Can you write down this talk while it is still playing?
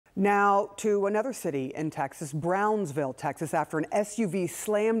Now to another city in Texas, Brownsville, Texas, after an SUV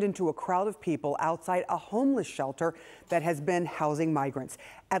slammed into a crowd of people outside a homeless shelter that has been housing migrants.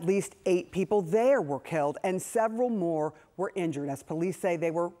 At least 8 people there were killed and several more were injured as police say they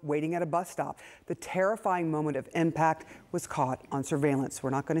were waiting at a bus stop. The terrifying moment of impact was caught on surveillance. We're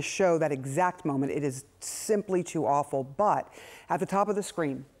not going to show that exact moment. It is simply too awful. But at the top of the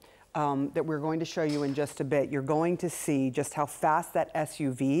screen, that we're going to show you in just a bit, you're going to see just how fast that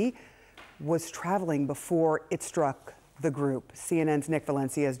SUV was traveling before it struck the group. CNN's Nick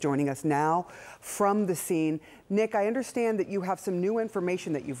Valencia is joining us now from the scene. Nick, I understand that you have some new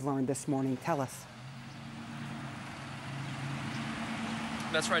information that you've learned this morning. Tell us.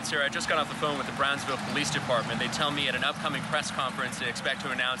 That's right, Sarah. I just got off the phone with the Brownsville Police Department. They tell me at an upcoming press conference they expect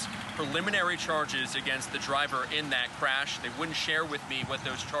to announce preliminary charges against the driver in that crash. They wouldn't share with me what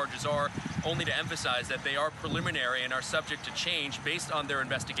those charges are, only to emphasize that they are preliminary and are subject to change based on their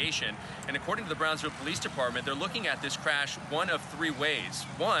investigation. And according to the Brownsville Police Department, they're looking at this crash one of 3 ways.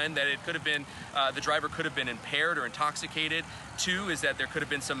 One, that it could have been, the driver could have been impaired or intoxicated. 2 is that there could have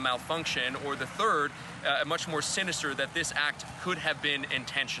been some malfunction. Or the third, much more sinister, that this act could have been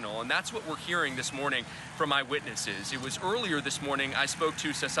intentional. And that's what we're hearing this morning from eyewitnesses. It was earlier this morning I spoke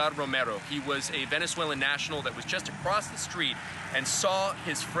to Cesar Romero. He was a Venezuelan national that was just across the street and saw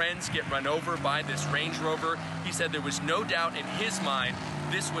his friends get run over by this Range Rover. He said there was no doubt in his mind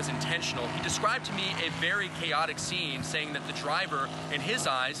this was intentional. He described to me a very chaotic scene, saying that the driver, in his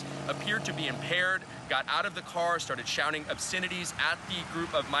eyes, appeared to be impaired, got out of the car, started shouting obscenities at the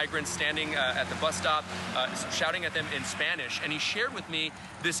group of migrants standing at the bus stop, shouting at them in Spanish. And he shared with me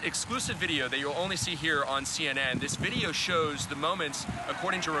this exclusive video that you'll only see here on CNN. This video shows the moments,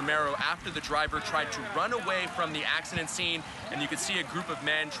 according to Romero, after the driver tried to run away from the accident scene, and you could see a group of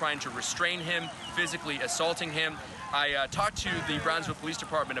men trying to restrain him, physically assaulting him. I talked to the Brownsville Police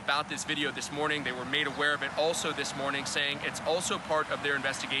Department about this video this morning. They were made aware of it also this morning, saying it's also part of their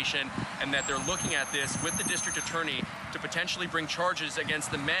investigation and that they're looking at this with the district attorney to potentially bring charges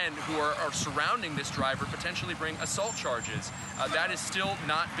against the men who are surrounding this driver, potentially bring assault charges. That has still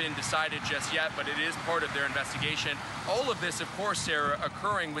not been decided just yet, but it is part of their investigation. All of this, of course, Sarah,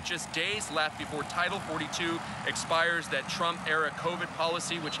 occurring with just days left before Title 42 expires, that Trump-era COVID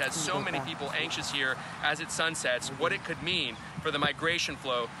policy, which has so many people anxious here as it sunsets, what it could mean for the migration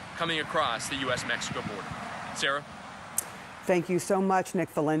flow coming across the U.S.-Mexico border. Sarah? Thank you so much, Nick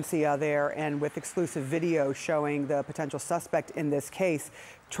Valencia there, and with exclusive video showing the potential suspect in this case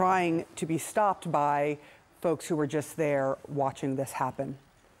trying to be stopped by folks who were just there watching this happen.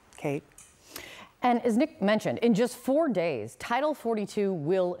 Kate? And as Nick mentioned, in just 4 days, Title 42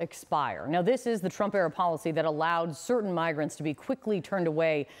 will expire. Now, this is the Trump-era policy that allowed certain migrants to be quickly turned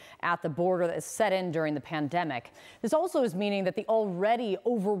away at the border that set in during the pandemic. This also is meaning that the already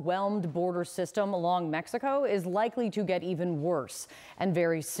overwhelmed border system along Mexico is likely to get even worse, and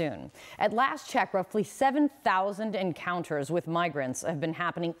very soon. At last check, roughly 7,000 encounters with migrants have been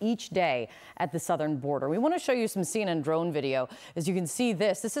happening each day at the southern border. We want to show you some CNN drone video. As you can see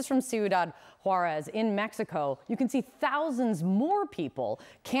this is from Ciudad Juarez in Mexico. You can see thousands more people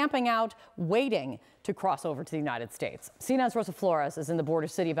camping out, waiting to cross over to the United States. CNN's Rosa Flores is in the border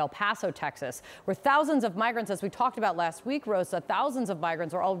city of El Paso, Texas, where thousands of migrants, as we talked about last week, Rosa, thousands of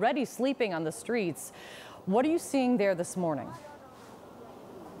migrants are already sleeping on the streets. What are you seeing there this morning?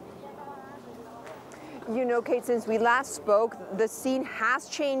 You know, Kate, since we last spoke, the scene has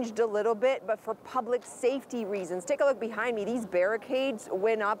changed a little bit, but for public safety reasons. Take a look behind me. These barricades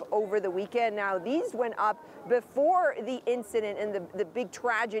went up over the weekend. Now, these went up before the incident and the big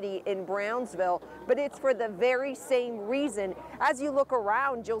tragedy in Brownsville, but it's for the very same reason. As you look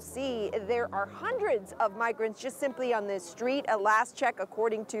around, you'll see there are hundreds of migrants just simply on this street. At last check,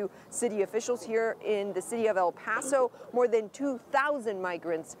 according to city officials here in the city of El Paso, more than 2,000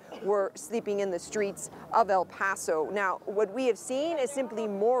 migrants were sleeping in the streets of El Paso. Now, what we have seen is simply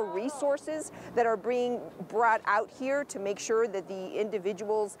more resources that are being brought out here to make sure that the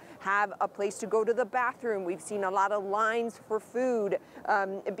individuals have a place to go to the bathroom. We've seen a lot of lines for food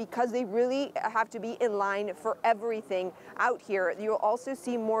because they really have to be in line for everything out here. You'll also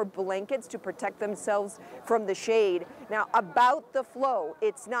see more blankets to protect themselves from the shade. Now, about the flow,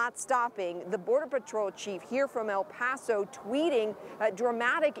 it's not stopping. The Border Patrol chief here from El Paso tweeting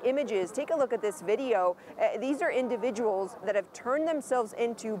dramatic images. Take a look at this video. These are individuals that have turned themselves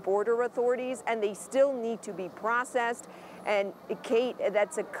into border authorities, and they still need to be processed. And Kate,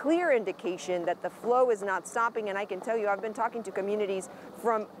 that's a clear indication that the flow is not stopping. And I can tell you, I've been talking to communities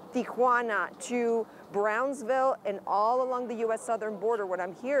from Tijuana to Brownsville and all along the U.S. southern border. What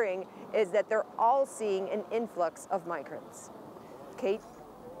I'm hearing is that they're all seeing an influx of migrants. Kate?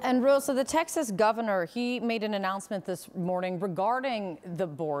 And Rosa, the Texas governor, he made an announcement this morning regarding the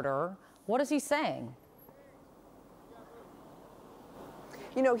border. What is he saying?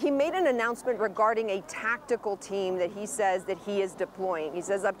 You know, he made an announcement regarding a tactical team that he says that he is deploying. He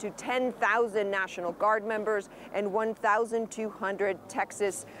says up to 10,000 National Guard members and 1,200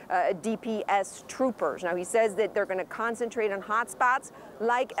 Texas DPS troopers. Now, he says that they're going to concentrate on hotspots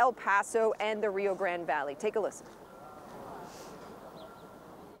like El Paso and the Rio Grande Valley. Take a listen.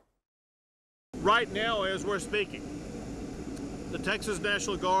 Right now, as we're speaking, the Texas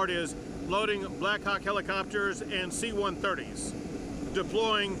National Guard is loading Black Hawk helicopters and C-130s,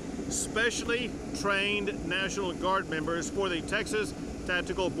 deploying specially trained National Guard members for the Texas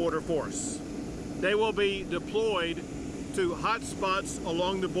Tactical Border Force. They will be deployed to hot spots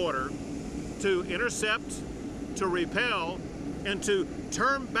along the border to intercept, to repel, and to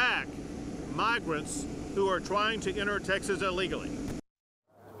turn back migrants who are trying to enter Texas illegally.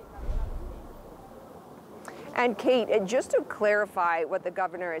 And Kate, just to clarify what the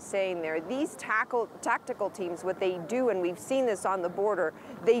governor is saying there, these tactical teams, what they do, and we've seen this on the border,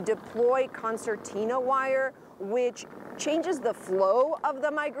 they deploy concertina wire, which changes the flow of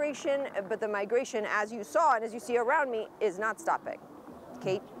the migration, but the migration, as you saw and as you see around me, is not stopping.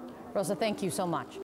 Kate? Rosa, thank you so much.